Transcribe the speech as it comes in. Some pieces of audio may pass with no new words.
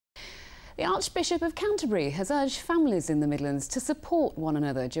The Archbishop of Canterbury has urged families in the Midlands to support one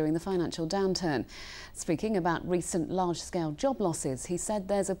another during the financial downturn. Speaking about recent large-scale job losses, he said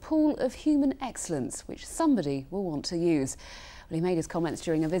there's a pool of human excellence which somebody will want to use. Well, he made his comments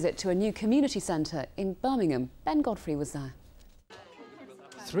during a visit to a new community centre in Birmingham. Ben Godfrey was there.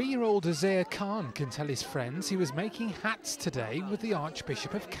 3-year-old Azir Khan can tell his friends he was making hats today with the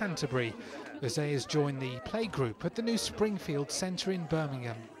Archbishop of Canterbury. Azir has joined the playgroup at the new Springfield Centre in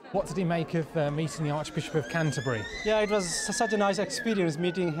Birmingham. What did he make of meeting the Archbishop of Canterbury? Yeah, it was such a nice experience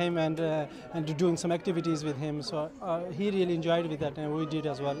meeting him and doing some activities with him. So he really enjoyed with that, and we did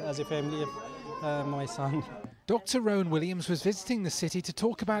as well as a family of my son. Dr. Rowan Williams was visiting the city to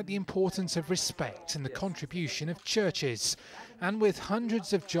talk about the importance of respect and the contribution of churches. And with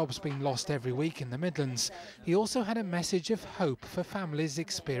hundreds of jobs being lost every week in the Midlands, he also had a message of hope for families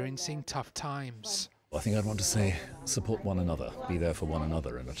experiencing tough times. I think I'd want to say support one another, be there for one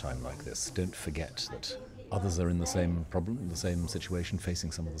another in a time like this. Don't forget that others are in the same problem, in the same situation,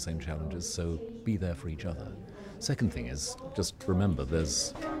 facing some of the same challenges, so be there for each other. Second thing is, just remember,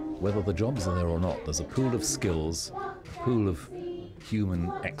 whether the jobs are there or not, there's a pool of skills, a pool of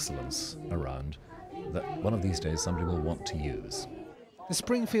human excellence around that one of these days somebody will want to use. The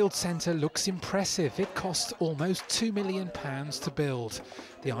Springfield Centre looks impressive. It cost almost £2 million to build.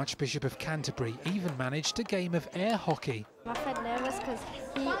 The Archbishop of Canterbury even managed a game of air hockey. I felt nervous because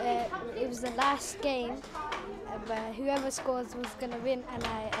it was the last game, but whoever scores was going to win, and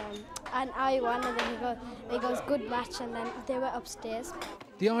I won, and then he goes good match, and then they were upstairs.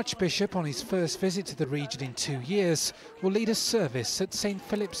 The Archbishop, on his first visit to the region in 2 years, will lead a service at St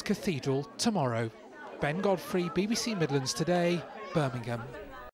Philip's Cathedral tomorrow. Ben Godfrey, BBC Midlands Today, Birmingham.